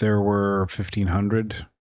 If there were 1,500,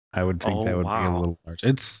 I would think Oh, that would be a wow. little large.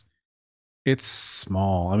 It's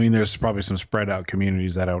small. I mean, there's probably some spread out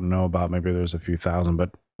communities that I don't know about. Maybe there's a few thousand, but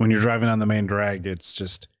when you're driving on the main drag, it's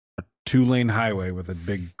just a 2-lane highway with a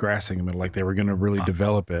big grassing in the middle. Like they were going to really Wow.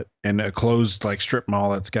 develop it, and a closed like strip mall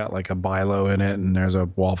that's got like a Bi-Lo in it, and there's a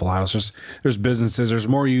Waffle House. There's businesses. There's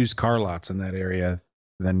more used car lots in that area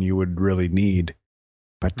than you would really need.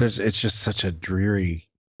 But it's just such a dreary,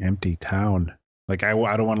 empty town. Like I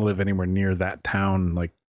don't want to live anywhere near that town,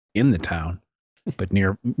 like in the town, but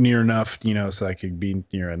near enough, so I could be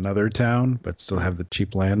near another town, but still have the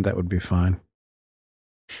cheap land. That would be fine.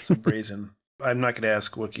 So brazen. I'm not going to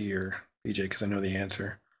ask Wookie or BJ because I know the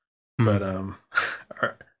answer. Hmm.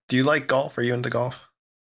 But do you like golf? Are you into golf?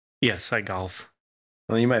 Yes, I golf.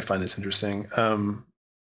 Well, you might find this interesting.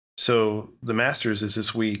 So the Masters is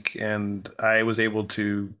this week, and I was able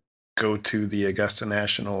to go to the Augusta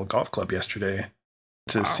National Golf Club yesterday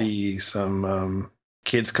to Wow. see some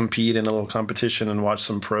kids compete in a little competition and watch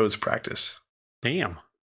some pros practice. Damn.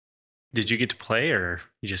 Did you get to play or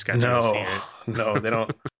you just got to go see it? No, they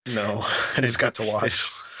don't. No, I just got to watch.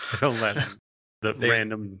 They don't let the They-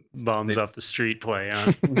 random bums they- off the street play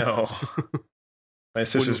on. No. My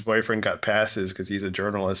sister's boyfriend got passes because he's a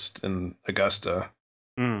journalist in Augusta.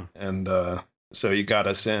 Mm. And so he got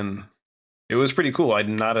us in. It was pretty cool.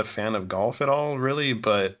 I'm not a fan of golf at all, really,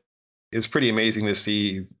 but it's pretty amazing to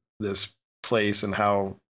see this place and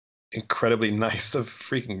how incredibly nice the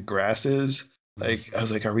freaking grass is. Like, I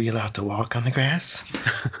was like, are we allowed to walk on the grass?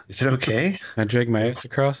 Is it okay? I drag my ass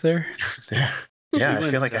across there. There. Yeah, We I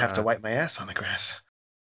went, feel like I have to uh, wipe my ass on the grass.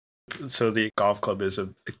 So the golf club is a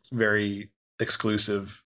very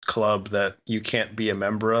exclusive club that you can't be a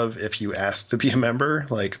member of if you ask to be a member.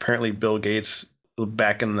 Like apparently Bill Gates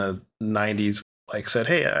back in the 90s like said,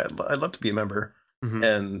 "Hey, I'd love to be a member." Mhm.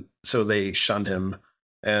 And so they shunned him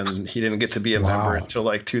and he didn't get to be a member Wow. until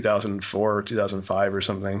like 2004 or 2005 or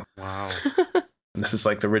something. Wow. And this is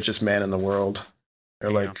like the richest man in the world. They're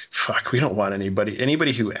Damn. like, fuck, we don't want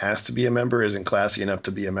anybody who asks to be a member isn't classy enough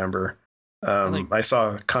to be a member. like- I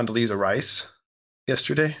saw Condoleezza Rice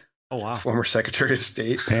yesterday, Oh, wow. former Secretary of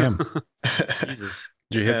State. Damn. Jesus.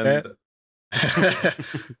 Did you hit that?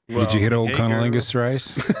 Did you hit old hey, Condolingus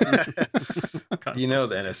Rice? You know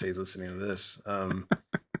the NSA is listening to this.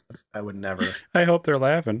 I would never. I hope they're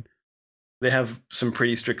laughing. They have some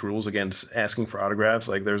pretty strict rules against asking for autographs.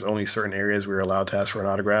 Like there's only certain areas where you're allowed to ask for an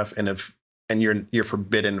autograph, and you're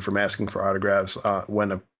forbidden from asking for autographs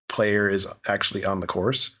when a player is actually on the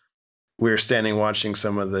course. we were standing watching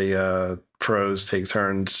some of the pros take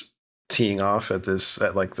turns teeing off at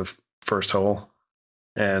like the first hole,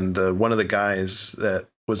 and one of the guys that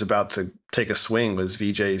was about to take a swing was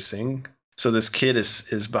Vijay Singh. So this kid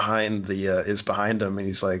is behind him, and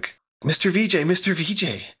he's like, Mr. Vijay, Mr.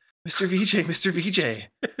 Vijay, Mr. Vijay, Mr. Vijay.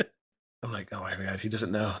 I'm like, oh my God, he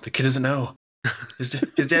doesn't know. The kid doesn't know. His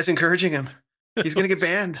dad's encouraging him. He's gonna get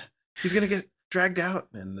banned. He's gonna get dragged out.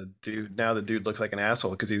 And the dude looks like an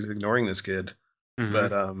asshole because he's ignoring this kid. Mhm.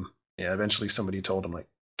 But yeah, eventually somebody told him, like,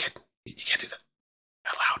 kid, you can't do that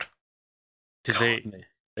out loud. Did Go.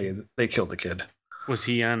 they? And they killed the kid. Was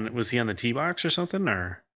he on the tee box or something,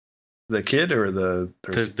 or The kid or the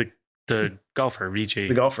golfer VJ?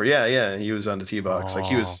 the golfer? Yeah, he was on the tee box. Like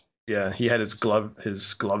he Oh. was. Yeah, he had his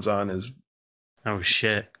gloves on, his Oh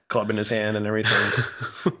shit! club in his hand and everything.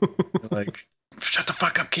 Like, shut the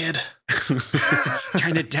fuck up, kid.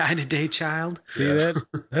 Trying to die today, child. See Yeah.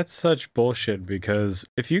 that's such bullshit, because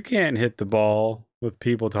if you can't hit the ball with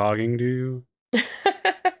people talking to you,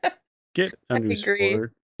 get a I new agree.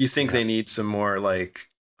 sport. You think they need some more like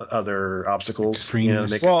other obstacles? You know,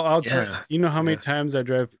 Extremes. make, Well, I'll Yeah. tell you know how many Yeah. times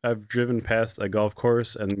I've driven past a golf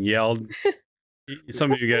course and yelled.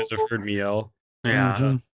 Some of you guys have heard me yell. Yeah.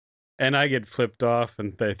 Mhm. And I get flipped off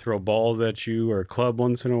and they throw balls at you or club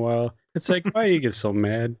once in a while. It's like, why do you get so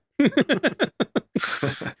mad?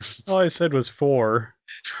 All I said was 4.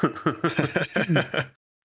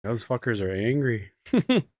 Those fuckers are angry.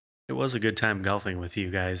 It was a good time golfing with you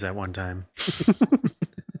guys at one time.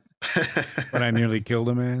 When I nearly killed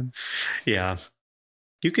a man, Yeah.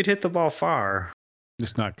 You could hit the ball far.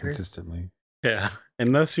 just not consistently. Yeah.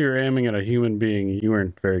 Unless you're aiming at a human being, you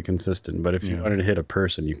weren't very consistent. But if you Yeah. wanted to hit a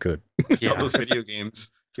person, you could. It's all Yeah. those video games.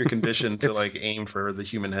 You're conditioned to It's- like aim for the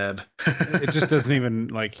human head. It just doesn't even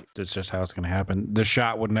like. That's just how it's going to happen. The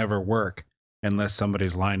shot would never work unless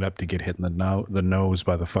somebody's lined up to get hit in the nose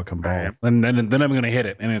by the fucking ball. Right. And then I'm going to hit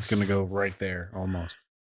it, and it's going to go right there almost.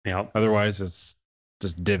 Yep. Otherwise, it's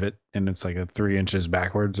just divot, and it's like a 3 inches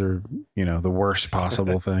backwards, or the worst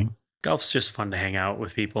possible thing. Golf's just fun to hang out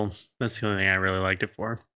with people. That's the only thing I really liked it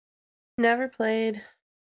for. Never played.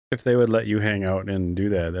 If they would let you hang out and do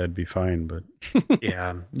that, that'd be fine. But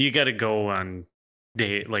Yeah. You got to go on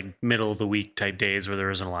middle of the week type days where there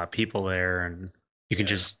isn't a lot of people there, and you can Yeah.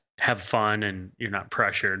 just have fun and you're not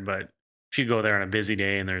pressured. But if you go there on a busy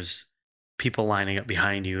day and there's people lining up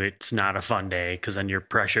behind you, it's not a fun day because then you're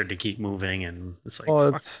pressured to keep moving, and it's like, Well,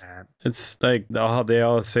 fuck it's- that. it's like they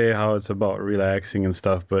all say how it's about relaxing and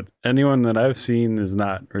stuff. But anyone that I've seen is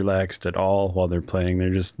not relaxed at all while they're playing. They're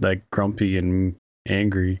just like grumpy and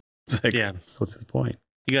angry. It's like, Yeah. so what's the point?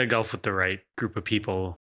 You got to golf with the right group of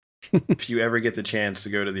people. If you ever get the chance to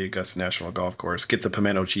go to the Augusta National Golf Course, get the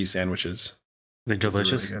pimento cheese sandwiches. They're Those are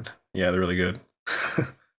delicious. Really good. Yeah, they're really good. And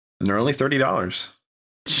they're only $30.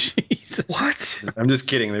 Jesus. What? I'm just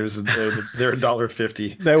kidding. They're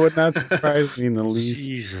 $1.50. That would not surprise me in the least.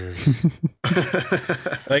 Jesus.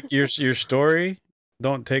 Like your story,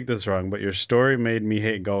 don't take this wrong, but your story made me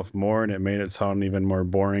hate golf more, and it made it sound even more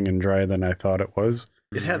boring and dry than I thought it was.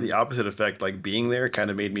 It had the opposite effect. Like being there kind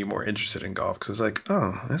of made me more interested in golf because it's like,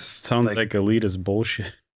 oh, this Sounds like elitist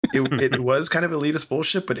bullshit. it was kind of elitist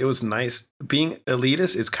bullshit, but it was nice. Being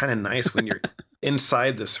elitist is kind of nice when you're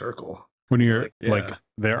inside the circle. When you're Like, yeah.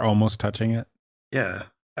 they're almost touching it. Yeah,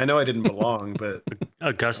 I know I didn't belong, but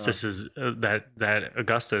Augustus is that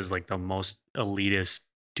Augusta is like the most elitist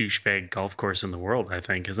douchebag golf course in the world, I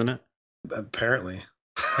think, isn't it? apparently,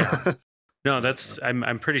 Yeah. No, that's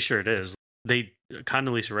I'm pretty sure it is.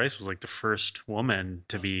 Condoleezza Rice was like the first woman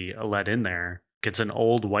to be let in there. It's an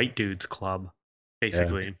old white dudes club,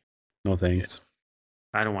 basically. No thanks.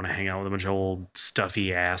 I don't want to hang out with a bunch of old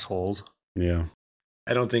stuffy assholes. Yeah.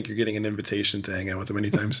 I don't think you're getting an invitation to hang out with them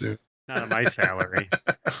anytime soon. Not on my salary.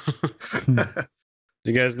 Do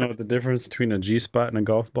you guys know what the difference between a G spot and a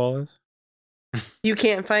golf ball is? You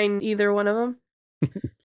can't find either one of them.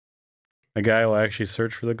 A guy will actually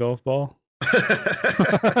search for the golf ball.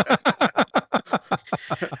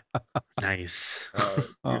 Nice.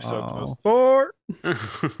 You're so close. 4.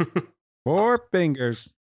 4 fingers.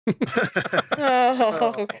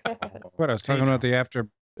 Oh, God. What I was talking about the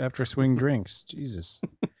after swing drinks. Jesus,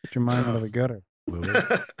 get your mind out of the gutter. Louis.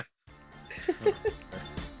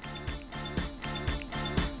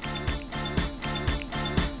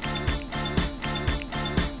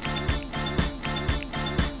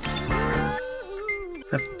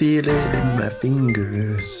 I feel it in my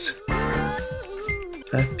fingers.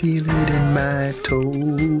 I feel it in my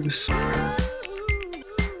toes.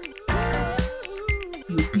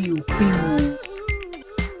 Pew, pew, pew.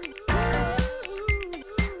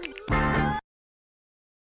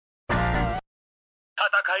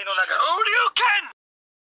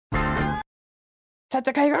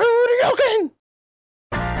 Tatakai Ryuken!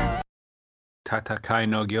 Tatakai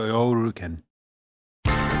no Gyoruken.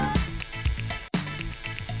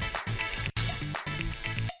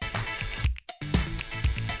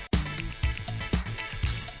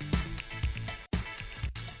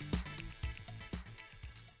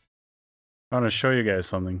 I want to show you guys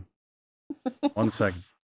something. 1 second.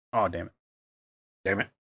 Oh, damn it. Damn it.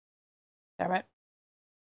 Damn it.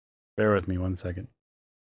 Bear with me 1 second.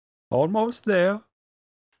 Almost there.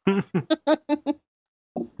 I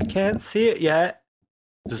can't see it yet.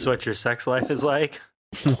 Is this what your sex life is like?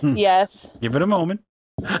 Yes. Give it a moment.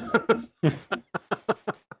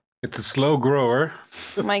 It's a slow grower.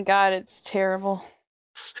 Oh my god, it's terrible.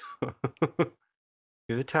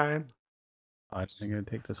 Give it time. I think it'd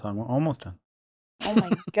take this long. We're almost done. Oh my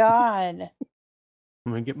god.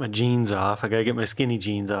 I'm gonna get my jeans off. I gotta get my skinny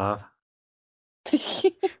jeans off.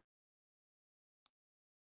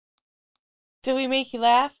 Did we make you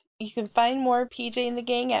laugh? You can find more PJ and the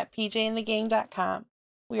Gang at pjandthegang.com.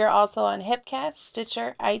 We are also on Hipcast,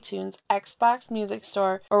 Stitcher, iTunes, Xbox Music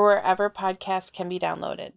Store, or wherever podcasts can be downloaded.